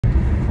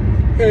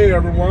Hey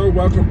everyone,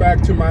 welcome back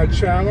to my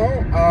channel.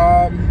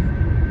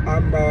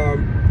 I'm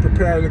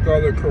preparing to go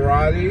to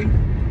karate.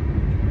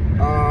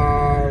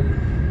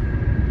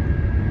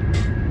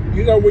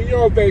 When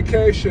you're on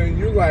vacation,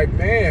 you're like,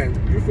 man,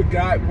 you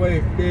forgot what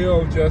it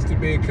feels just to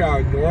be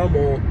kind of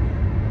normal,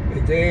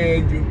 and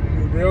then you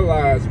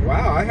realize,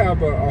 wow, I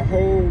have a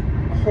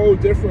whole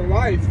different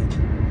life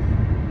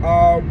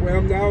when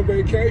I'm now on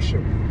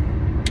vacation.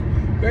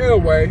 But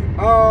anyway,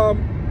 I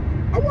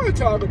want to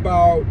talk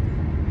about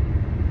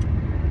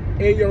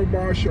in your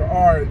martial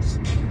arts,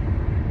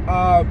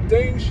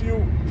 things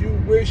you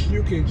wish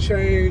you can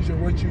change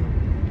and what you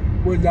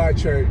would not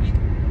change.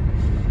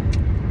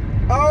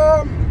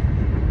 I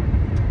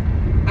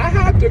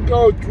have to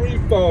go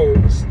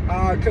threefold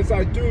because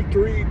I do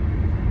three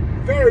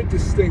very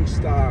distinct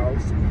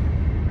styles.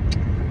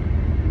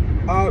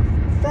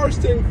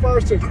 First thing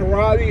first, in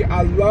karate,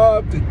 I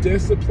love the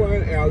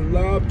discipline and I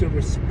love the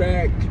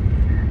respect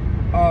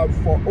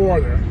for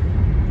order.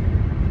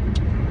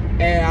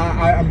 And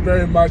I'm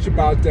very much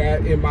about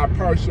that in my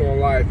personal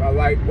life. I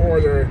like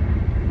order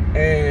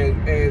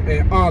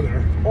and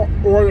honor.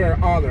 Order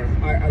and honor.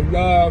 I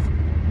love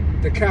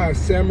the kind of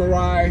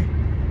samurai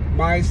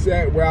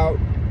mindset without,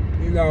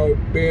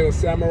 being a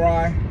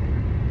samurai.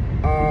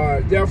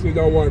 Definitely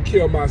don't want to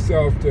kill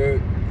myself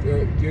to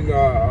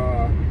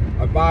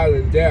a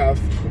violent death,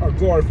 a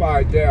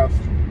glorified death.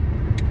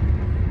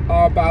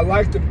 But I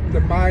like the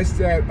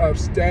mindset of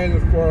standing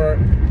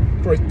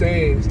for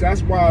things.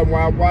 That's why when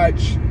I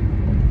watch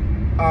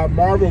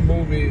Marvel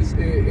movies,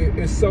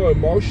 it's so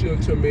emotional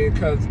to me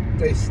because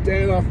they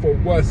stand up for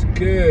what's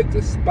good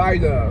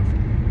despite of.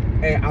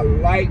 And I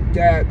like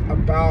that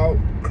about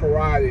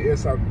karate.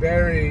 It's a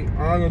very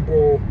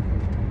honorable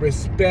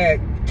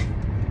respect,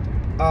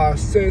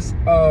 sense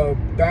of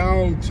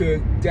bound to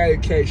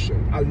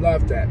dedication. I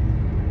love that.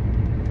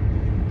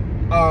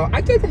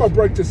 I think I'm going to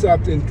break this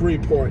up in 3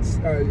 points.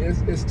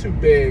 It's too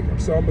big.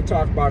 So I'm going to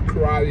talk about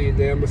karate and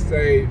then I'm going to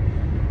save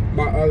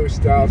my other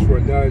styles for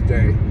another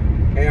day.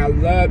 And I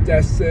love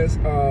that sense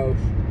of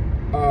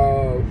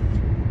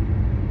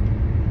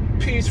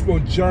peaceful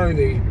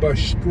journey, but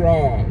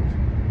strong.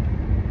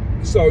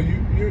 So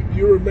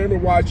you remember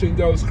watching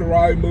those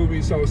karate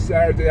movies on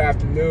Saturday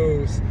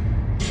afternoons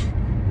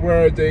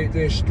where the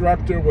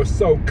instructor was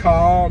so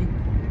calm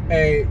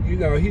and,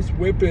 he's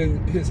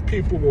whipping his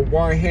people with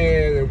one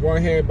hand and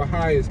one hand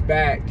behind his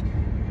back.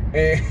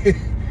 And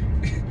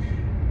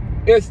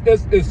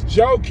it's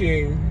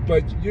joking,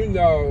 but,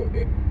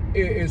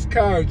 it's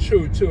kind of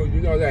true too.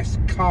 That's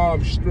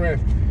calm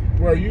strength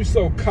where you're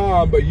so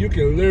calm, but you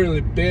can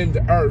literally bend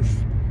the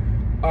earth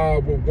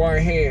with one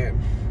hand.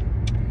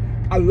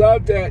 I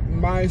love that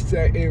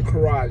mindset in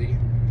karate.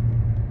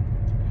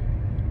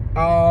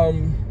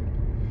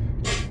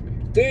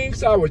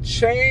 Things I would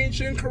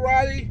change in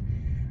karate,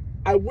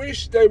 I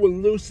wish they would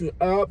loosen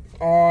up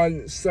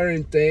on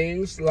certain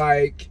things.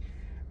 Like,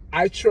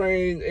 I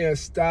trained in a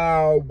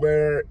style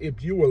where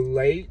if you were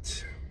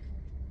late,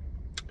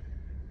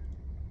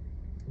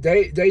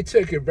 they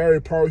took it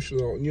very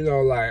personal,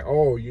 like,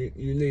 oh, you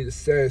need to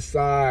set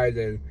aside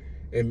and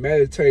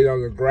meditate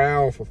on the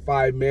ground for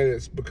 5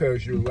 minutes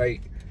because you're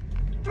late.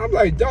 I'm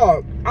like,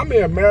 dog, I'm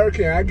an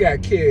American, I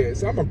got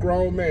kids, I'm a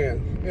grown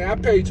man, and I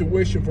pay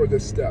tuition for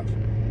this stuff.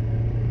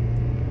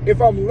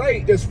 If I'm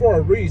late, it's for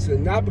a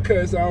reason, not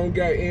because I don't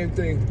got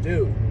anything to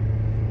do.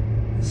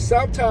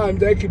 Sometimes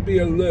they could be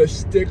a little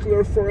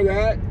stickler for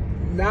that.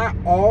 Not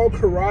all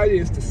karate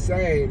is the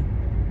same.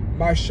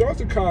 My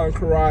Shotokan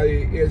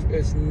karate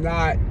is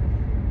not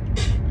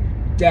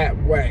that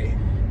way.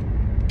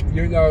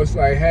 It's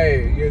like,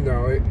 hey,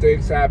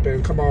 things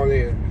happen, come on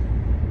in.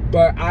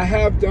 But I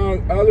have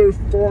done other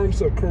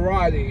forms of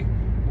karate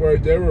where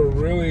they were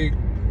really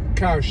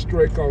kind of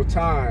strict on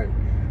time.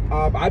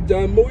 I've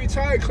done Muay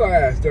Thai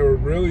class, they were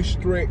really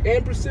strict,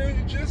 and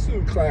Brazilian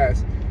Jiu-Jitsu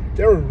class,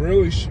 they were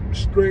really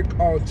strict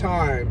on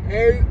time.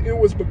 And it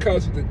was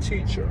because of the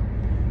teacher.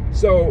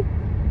 So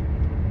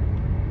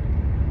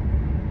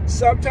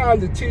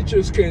sometimes the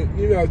teachers can,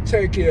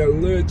 take it a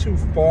little too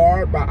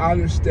far, but I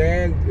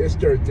understand it's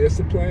their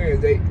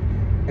discipline,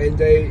 and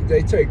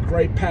they take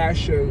great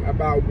passion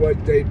about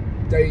what they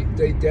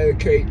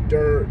dedicate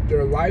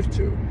their life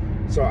to.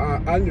 So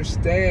I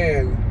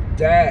understand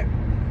that,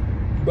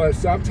 but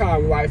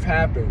sometimes life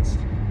happens.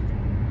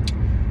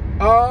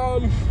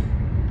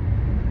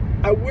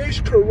 I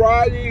wish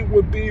karate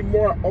would be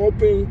more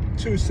open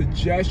to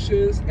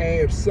suggestions, and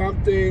if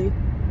something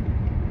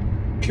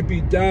could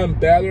be done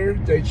better,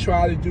 they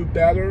try to do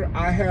better.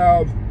 I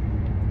have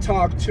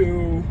talked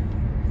to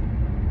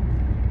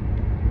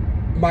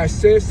my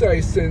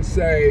sensei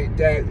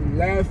that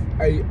left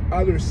a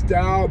other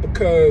style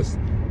because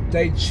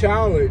they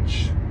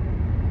challenge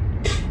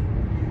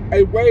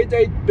a way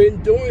they've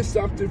been doing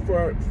something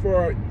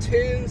for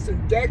tens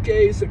and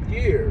decades of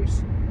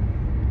years.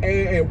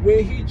 And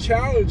when he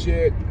challenged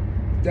it,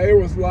 they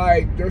was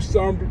like, there's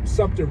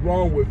something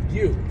wrong with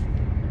you.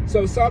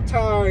 So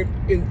sometimes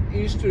in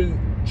Eastern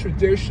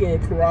traditional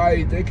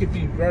karate, they could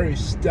be very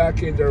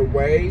stuck in their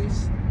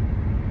ways.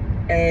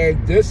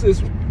 And this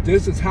is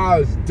this is how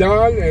it's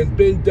done, and it's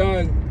been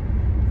done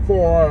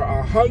for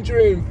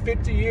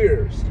 150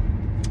 years.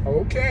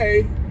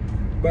 Okay,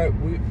 but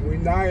we're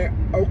not in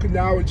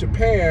Okinawa,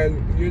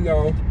 Japan. You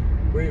know,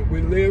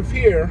 we live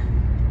here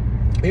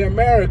in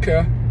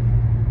America,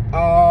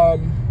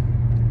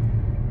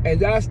 and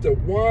that's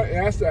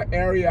the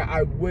area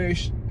I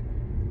wish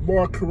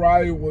more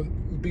karate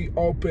would be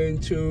open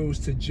to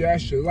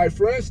suggestions. Like,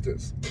 for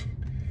instance,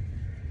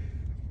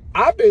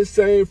 I've been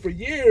saying for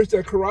years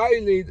that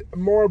karate needs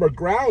more of a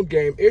ground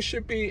game. It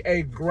should be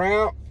a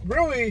ground,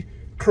 really,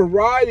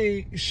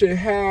 karate should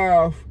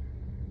have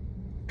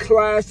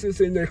classes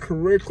in their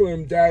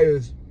curriculum that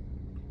is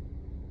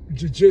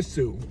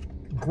jiu-jitsu,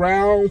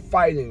 ground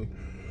fighting.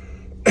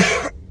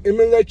 I'm going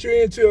to let you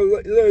into a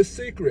little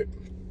secret.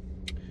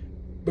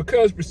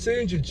 Because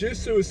Brazilian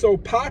jiu-jitsu is so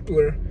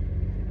popular,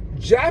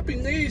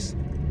 Japanese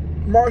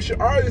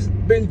martial artists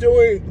been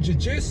doing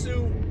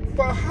jiu-jitsu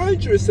for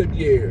hundreds of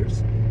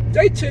years.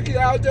 They took it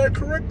out of their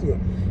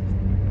curriculum.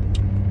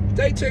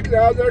 They took it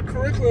out of their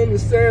curriculum and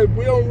said,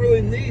 we don't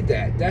really need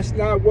that. That's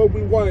not what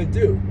we want to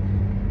do.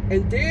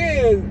 And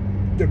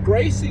then the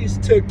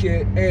Gracies took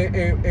it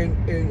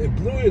and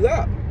blew it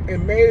up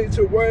and made it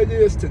to what it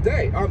is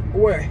today,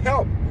 or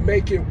helped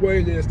make it what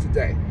it is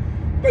today.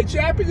 But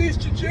Japanese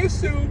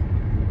jiu-jitsu,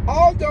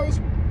 all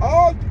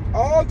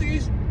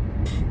these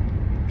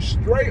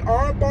straight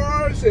arm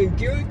bars and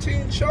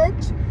guillotine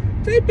chokes,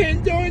 they've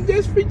been doing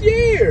this for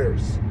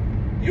years.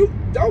 You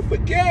don't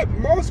forget,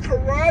 most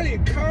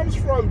karate comes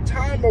from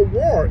time of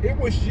war. It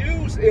was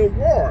used in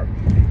war.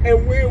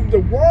 And when the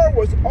war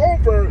was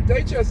over,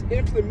 they just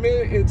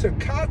implemented into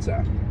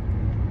kata.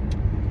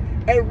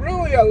 And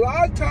really, a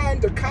lot of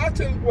times, the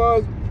kata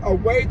was a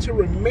way to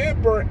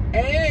remember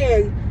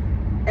and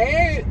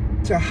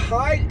to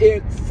hide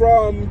it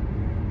from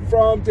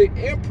the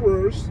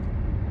emperors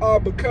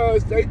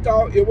because they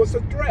thought it was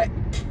a threat.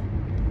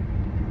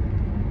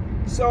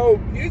 So,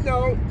 you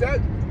know,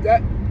 that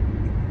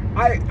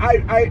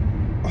I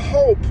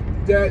hope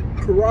that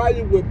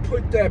karate would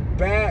put that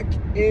back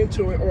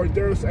into it, or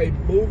there's a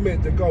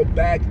movement to go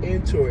back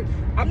into it.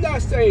 I'm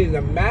not saying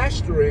to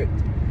master it,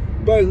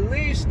 but at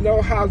least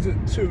know how to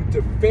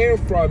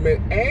defend from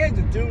it and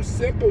to do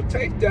simple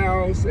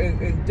takedowns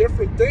and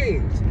different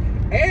things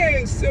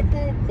and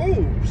simple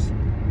moves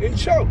and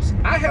chokes.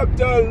 I have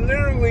done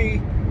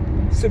literally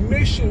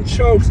submission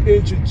chokes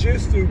in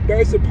jiu-jitsu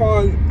based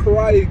upon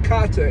karate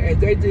kata,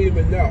 and they didn't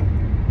even know.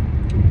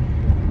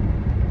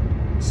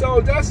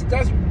 So that's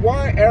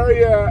one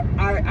area.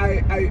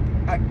 I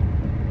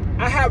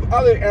have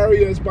other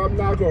areas, but I'm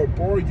not going to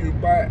bore you.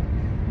 But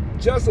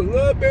just a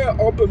little bit of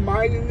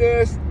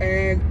open-mindedness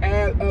and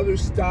add other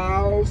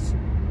styles.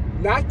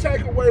 Not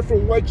take away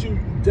from what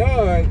you've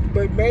done,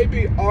 but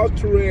maybe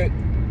alter it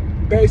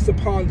based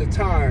upon the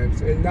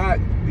times and not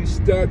be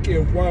stuck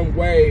in one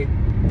way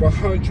for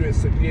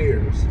hundreds of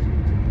years.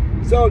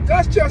 So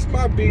that's just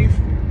my beef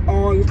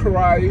on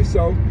karate.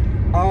 So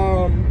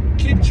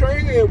keep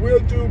training, and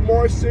we'll do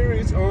more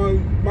series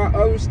on my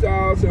other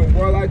styles and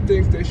what I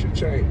think they should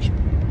change.